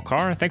 I'm Paul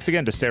Carr. Thanks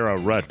again to Sarah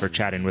Rudd for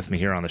chatting with me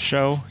here on the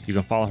show. You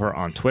can follow her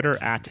on Twitter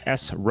at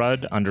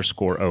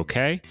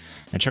 @srudd_OK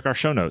and check our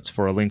show notes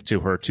for a link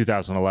to her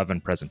 2011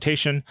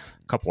 presentation,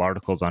 a couple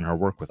articles on her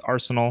work with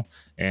Arsenal,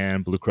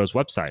 and Blue Crow's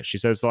website. She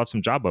says they'll have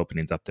some job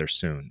openings up there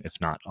soon, if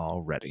not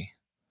already.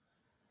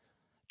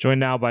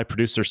 Joined now by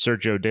producer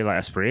Sergio de la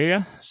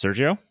Espriella.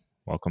 Sergio,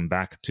 welcome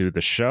back to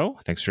the show.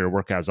 Thanks for your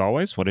work as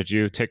always. What did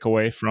you take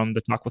away from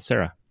the talk with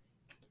Sarah?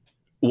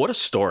 What a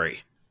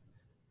story.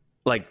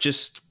 Like,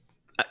 just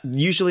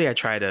usually I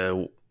try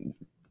to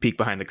peek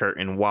behind the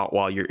curtain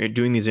while you're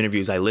doing these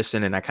interviews. I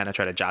listen and I kind of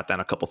try to jot down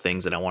a couple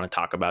things that I want to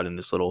talk about in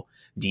this little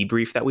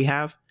debrief that we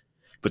have.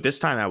 But this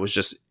time I was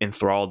just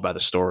enthralled by the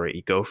story.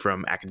 You go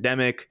from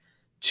academic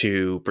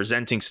to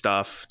presenting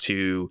stuff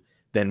to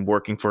then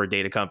working for a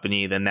data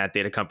company. Then that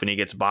data company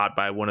gets bought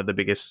by one of the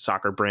biggest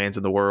soccer brands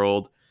in the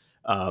world.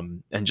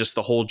 And just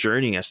the whole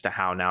journey as to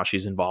how now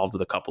she's involved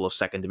with a couple of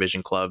second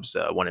division clubs,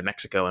 one in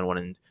Mexico and one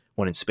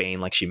in Spain,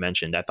 like she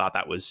mentioned. I thought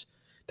that was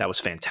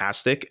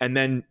fantastic. And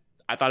then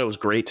I thought it was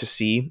great to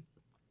see,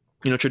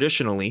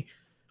 traditionally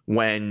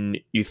when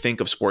you think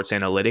of sports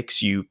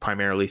analytics, you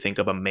primarily think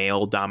of a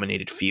male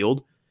dominated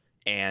field.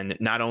 And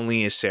not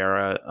only is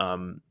Sarah,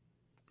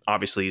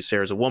 obviously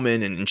Sarah's a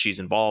woman and she's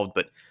involved,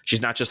 but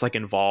she's not just like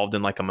involved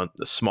in like a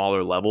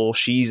smaller level.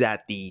 She's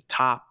at the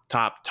top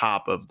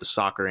of the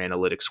soccer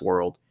analytics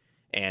world.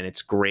 And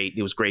it's great.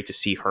 It was great to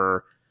see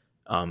her,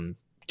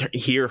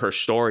 hear her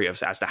story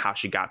as to how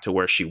she got to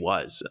where she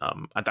was.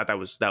 I thought that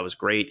was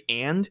great,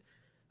 and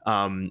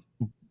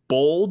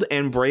bold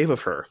and brave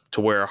of her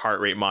to wear a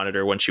heart rate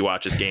monitor when she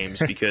watches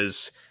games,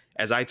 because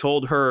as I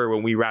told her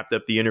when we wrapped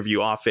up the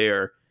interview off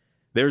air,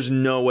 there's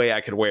no way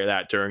I could wear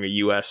that during a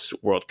US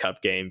World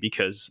Cup game,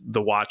 because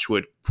the watch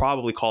would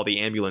probably call the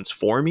ambulance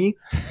for me,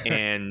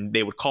 and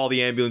they would call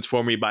the ambulance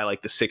for me by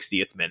like the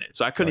 60th minute.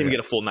 So I couldn't even get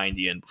a full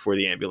 90 in before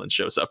the ambulance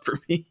shows up for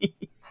me.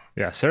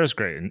 Yeah, Sarah's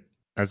great. And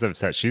as I've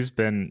said, she's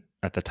been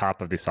at the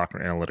top of the soccer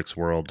analytics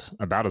world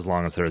about as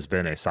long as there has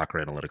been a soccer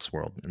analytics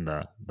world in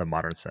the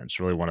modern sense.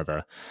 Really one of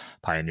the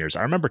pioneers.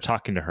 I remember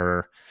talking to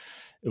her,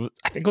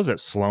 I think it was at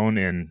Sloan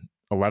in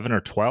 11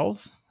 or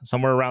 12,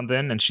 somewhere around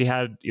then. And she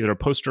had either a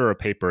poster or a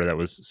paper that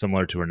was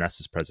similar to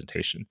Ernest's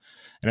presentation.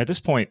 And at this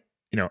point,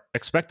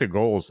 expected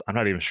goals, I'm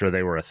not even sure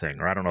they were a thing,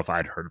 or I don't know if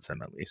I'd heard of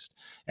them at least.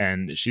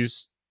 And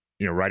she's,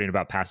 writing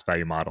about past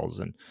value models.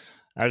 And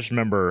I just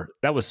remember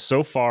that was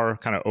so far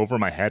kind of over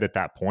my head at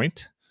that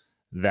point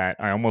that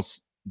I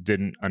almost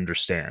didn't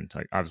understand.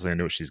 Like, obviously I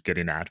knew what she's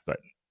getting at, but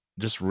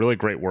just really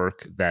great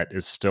work that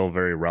is still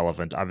very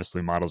relevant.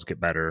 Obviously models get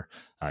better,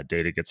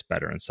 data gets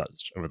better and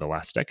such over the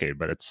last decade,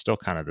 but it's still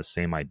kind of the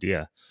same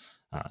idea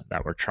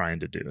that we're trying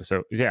to do.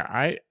 So yeah,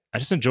 I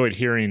just enjoyed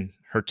hearing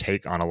her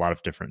take on a lot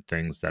of different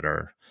things that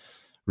are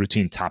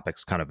routine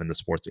topics kind of in the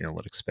sports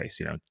analytics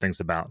space, things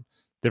about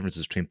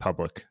differences between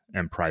public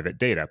and private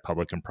data,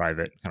 public and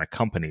private kind of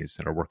companies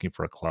that are working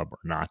for a club or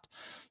not.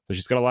 So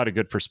she's got a lot of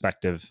good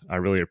perspective. I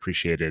really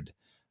appreciated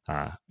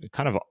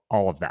kind of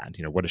all of that.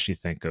 What does she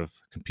think of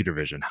computer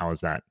vision? How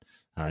is that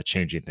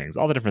changing things?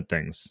 All the different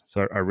things.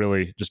 So I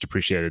really just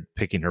appreciated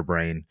picking her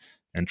brain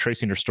and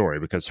tracing her story,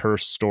 because her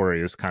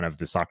story is kind of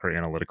the soccer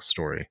analytics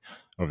story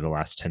over the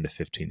last 10 to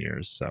 15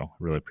 years. So I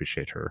really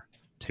appreciate her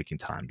taking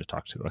time to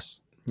talk to us.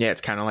 Yeah,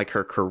 it's kind of like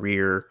her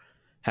career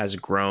has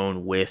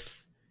grown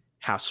with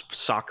how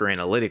soccer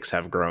analytics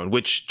have grown,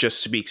 which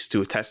just speaks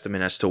to a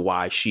testament as to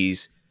why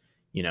she's,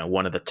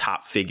 one of the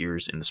top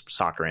figures in the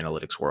soccer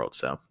analytics world.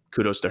 So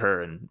kudos to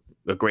her, and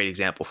a great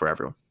example for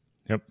everyone.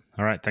 Yep.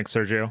 All right. Thanks,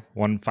 Sergio.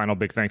 One final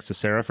big thanks to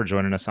Sarah for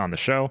joining us on the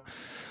show.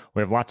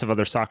 We have lots of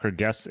other soccer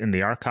guests in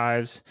the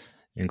archives,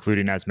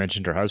 including, as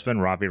mentioned, her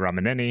husband, Ravi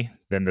Ramaneni,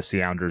 then the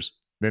Sounders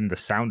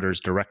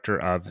Director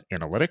of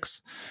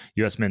Analytics,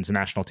 U.S. Men's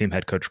National Team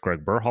Head Coach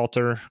Greg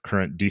Berhalter,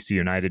 current DC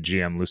United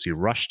GM Lucy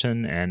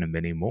Rushton, and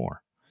many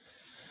more.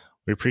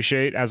 We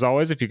appreciate, as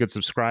always, if you could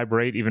subscribe,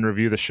 rate, even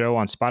review the show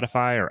on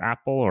Spotify or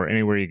Apple or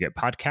anywhere you get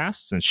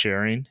podcasts, and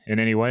sharing in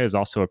any way is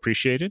also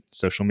appreciated.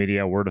 Social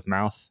media, word of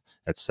mouth,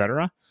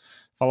 etc.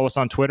 Follow us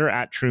on Twitter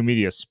at True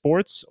Media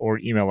Sports, or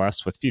email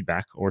us with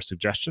feedback or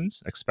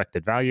suggestions,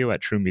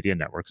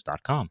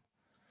 expectedvalue@truemedianetworks.com.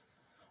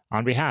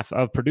 On behalf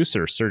of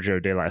producer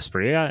Sergio De La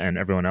Espriella and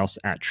everyone else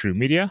at True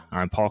Media,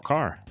 I'm Paul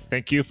Carr.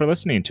 Thank you for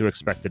listening to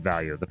Expected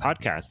Value, the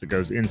podcast that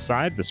goes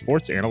inside the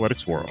sports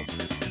analytics world.